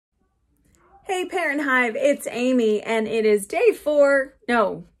Hey Parent Hive, it's Amy, and it is day 5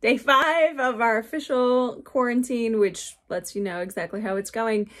 of our official quarantine, which lets you know exactly how it's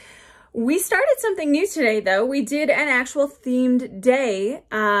going. We started something new today though. We did an actual themed day.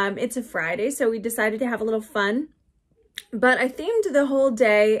 It's a Friday, so we decided to have a little fun. But I themed the whole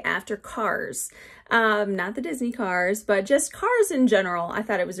day after Cars. Not the Disney Cars, but just cars in general. I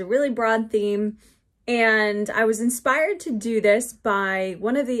thought it was a really broad theme. And I was inspired to do this by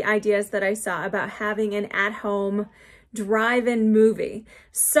one of the ideas that I saw about having an at-home drive-in movie.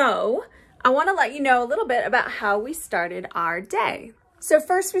 So I want to let you know a little bit about how we started our day. So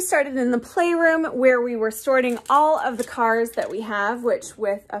first we started in the playroom where we were sorting all of the cars that we have, which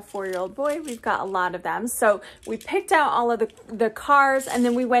with a 4-year-old boy, we've got a lot of them. So we picked out all of the cars, and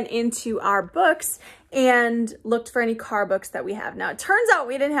then we went into our books and looked for any car books that we have. Now, it turns out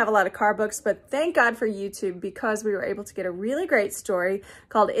we didn't have a lot of car books, but thank God for YouTube, because we were able to get a really great story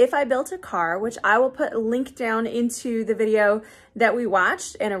called If I Built a Car, which I will put a link down into the video that we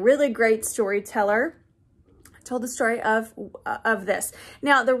watched, and a really great storyteller told the story of this.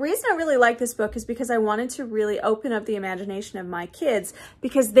 Now, the reason I really like this book is because I wanted to really open up the imagination of my kids,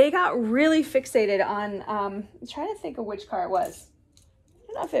 because they got really fixated on, I'm trying to think of which car it was.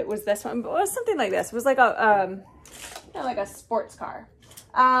 I don't know if it was this one, but it was something like this. It was like a, like a sports car.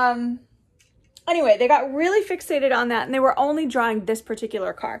 Anyway, they got really fixated on that, and they were only drawing this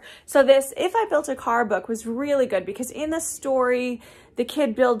particular car. So this If I Built a Car book was really good, because in the story, the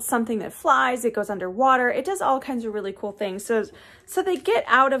kid builds something that flies, it goes underwater, it does all kinds of really cool things. So they get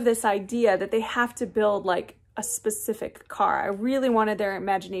out of this idea that they have to build like a specific car. I really wanted their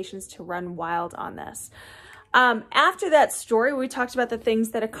imaginations to run wild on this. After that story, we talked about the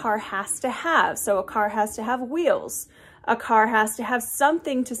things that a car has to have. So a car has to have wheels. A car has to have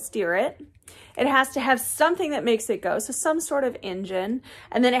something to steer it. It has to have something that makes it go, so some sort of engine.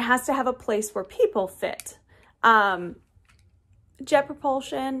 And then it has to have a place where people fit. Jet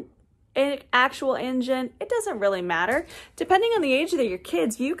propulsion, an actual engine, it doesn't really matter. Depending on the age of your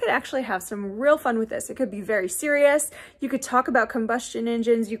kids, you could actually have some real fun with this. It could be very serious. You could talk about combustion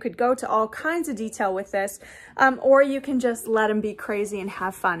engines. You could go to all kinds of detail with this, or you can just let them be crazy and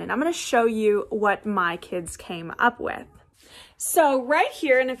have fun. And I'm going to show you what my kids came up with. So right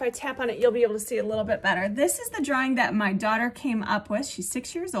here, and if I tap on it, you'll be able to see a little bit better. This is the drawing that my daughter came up with. She's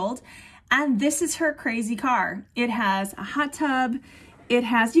 6 years old, and this is her crazy car. It has a hot tub. It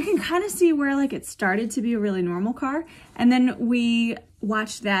has, you can kind of see where like it started to be a really normal car. And then we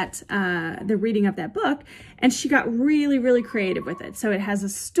watched that, the reading of that book, and she got really, really creative with it. So it has a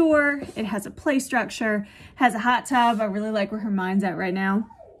store, it has a play structure, has a hot tub. I really like where her mind's at right now.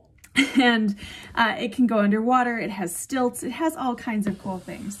 And it can go underwater. It has stilts. It has all kinds of cool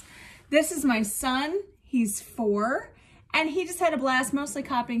things. This is my son. He's 4, and he just had a blast, mostly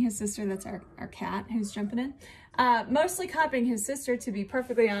copying his sister. That's our cat who's jumping in. Mostly copying his sister, to be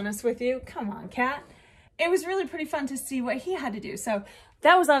perfectly honest with you. Come on, cat. It was really pretty fun to see what he had to do. So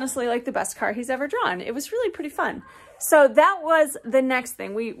that was honestly like the best car he's ever drawn. It was really pretty fun. So that was the next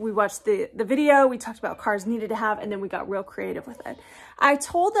thing. We watched the video, we talked about cars needed to have, and then we got real creative with it. I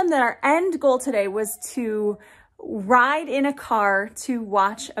told them that our end goal today was to ride in a car to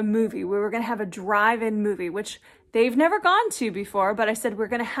watch a movie. We were gonna have a drive-in movie, which they've never gone to before, but I said we're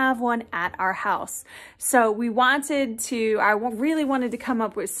gonna have one at our house. So we wanted to, I really wanted to come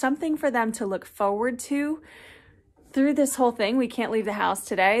up with something for them to look forward to through this whole thing. We can't leave the house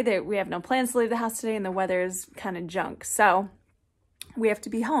today. We have no plans to leave the house today, and the weather is kind of junk. So we have to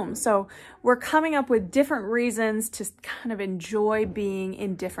be home. So we're coming up with different reasons to kind of enjoy being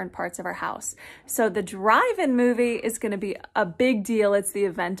in different parts of our house. So the drive-in movie is going to be a big deal. It's the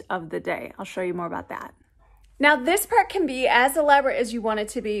event of the day. I'll show you more about that. Now, this part can be as elaborate as you want it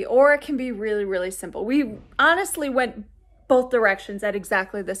to be, or it can be really, really simple. We honestly went both directions at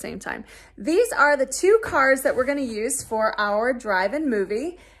exactly the same time. These are the 2 cars that we're going to use for our drive-in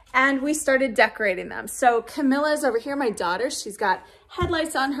movie, and we started decorating them. So Camilla's over here, my daughter. She's got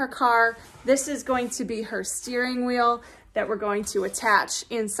headlights on her car. This is going to be her steering wheel that we're going to attach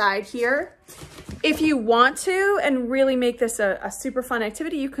inside here. If you want to and really make this a super fun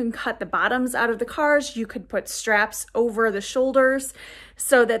activity, you can cut the bottoms out of the cars. You could put straps over the shoulders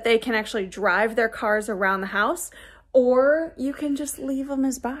so that they can actually drive their cars around the house. Or you can just leave them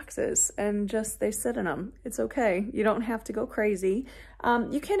as boxes and just they sit in them. It's okay. You don't have to go crazy.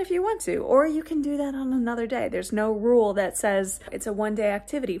 You can if you want to, or you can do that on another day. There's no rule that says it's a one-day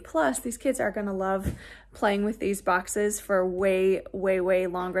activity. Plus, these kids are gonna love playing with these boxes for way, way, way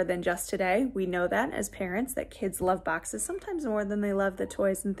longer than just today. We know that as parents, that kids love boxes, sometimes more than they love the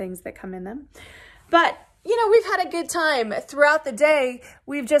toys and things that come in them. But you know, we've had a good time throughout the day.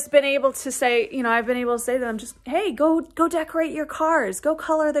 We've just been able to say, you know, I've been able to say to them just, hey, go decorate your cars, go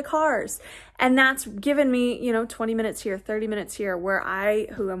color the cars. And that's given me, you know, 20 minutes here, 30 minutes here where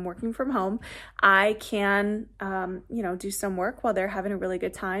who am working from home, I can, you know, do some work while they're having a really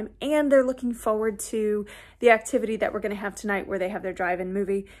good time. And they're looking forward to the activity that we're going to have tonight where they have their drive-in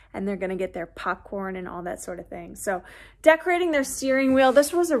movie and they're going to get their popcorn and all that sort of thing. So decorating their steering wheel,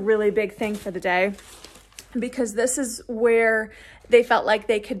 this was a really big thing for the day, because this is where they felt like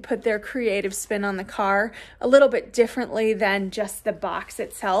they could put their creative spin on the car a little bit differently than just the box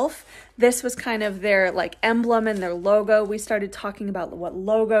itself. This was kind of their like emblem and their logo. We started talking about what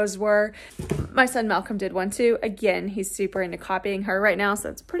logos were. My son Malcolm did one too. Again, he's super into copying her right now, so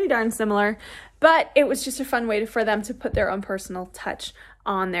it's pretty darn similar. But it was just a fun way for them to put their own personal touch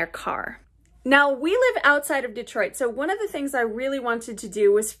on their car. Now, we live outside of Detroit, so one of the things I really wanted to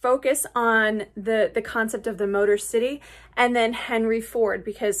do was focus on the concept of the Motor City and then Henry Ford,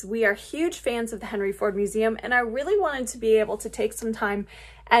 because we are huge fans of the Henry Ford Museum, and I really wanted to be able to take some time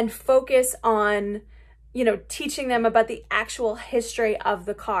and focus on, you know, teaching them about the actual history of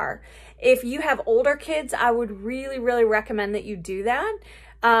the car. If you have older kids, I would really, really recommend that you do that.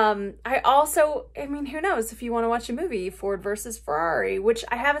 I mean, who knows, if you want to watch a movie, Ford versus Ferrari, which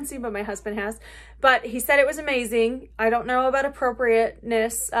I haven't seen, but my husband has, but he said it was amazing. I don't know about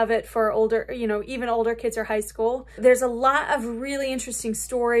appropriateness of it for older, you know, even older kids or high school. There's a lot of really interesting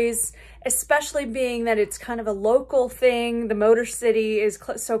stories, especially being that it's kind of a local thing. The Motor City is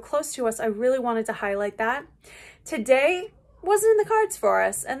so close to us. I really wanted to highlight that. Today wasn't in the cards for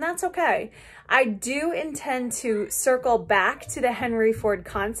us, and that's okay. I do intend to circle back to the Henry Ford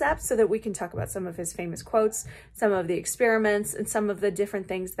concept so that we can talk about some of his famous quotes, some of the experiments, and some of the different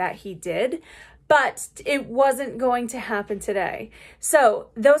things that he did. But it wasn't going to happen today. So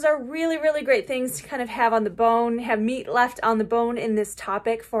those are really, really great things to kind of have on the bone, have meat left on the bone in this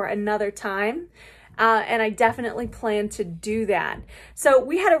topic for another time. And I definitely plan to do that. So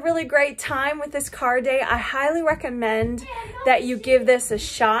we had a really great time with this car day. I highly recommend that you give this a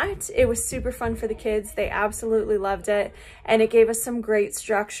shot. It was super fun for the kids. They absolutely loved it. And it gave us some great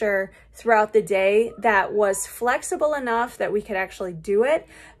structure throughout the day that was flexible enough that we could actually do it.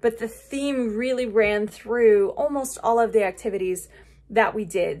 But the theme really ran through almost all of the activities that we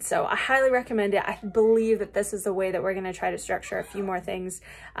did. So I highly recommend it. I believe that this is the way that we're going to try to structure a few more things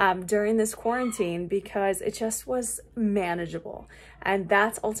during this quarantine, because it just was manageable. And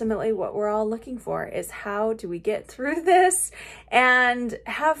that's ultimately what we're all looking for, is how do we get through this and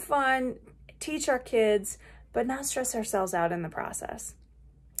have fun, teach our kids, but not stress ourselves out in the process.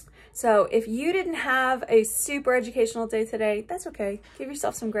 So if you didn't have a super educational day today, that's okay. Give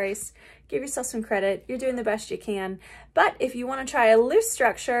yourself some grace, give yourself some credit. You're doing the best you can. But if you want to try a loose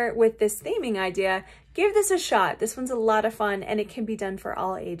structure with this theming idea, give this a shot. This one's a lot of fun and it can be done for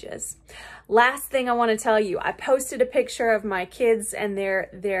all ages. Last thing I want to tell you, I posted a picture of my kids and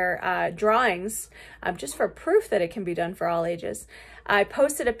their drawings, just for proof that it can be done for all ages. I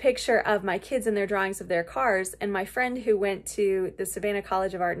posted a picture of my kids and their drawings of their cars, and my friend who went to the Savannah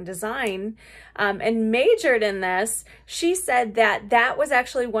College of Art and Design and majored in this, she said that that was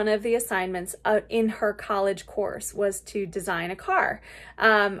actually one of the assignments in her college course, was to design a car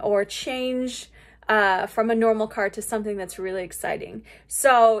or change from a normal car to something that's really exciting.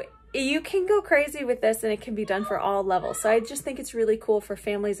 So you can go crazy with this and it can be done for all levels. So I just think it's really cool for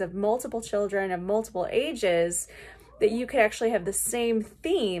families of multiple children of multiple ages that you could actually have the same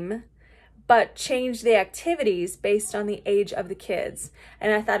theme, but change the activities based on the age of the kids.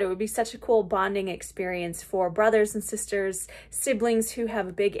 And I thought it would be such a cool bonding experience for brothers and sisters, siblings who have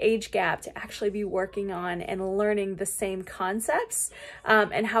a big age gap, to actually be working on and learning the same concepts,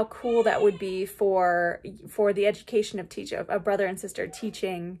 and how cool that would be for the education of a brother and sister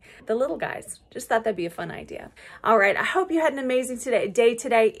teaching the little guys. Just thought that'd be a fun idea. All right, I hope you had an amazing day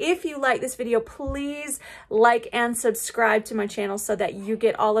today. If you like this video, please like and subscribe to my channel so that you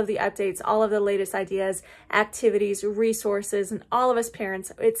get all of the updates, all of the latest ideas, activities, resources, and all of us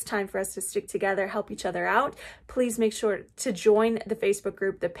parents, it's time for us to stick together, help each other out. Please make sure to join the Facebook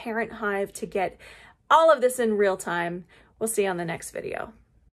group, The Parent Hive, to get all of this in real time. We'll see you on the next video.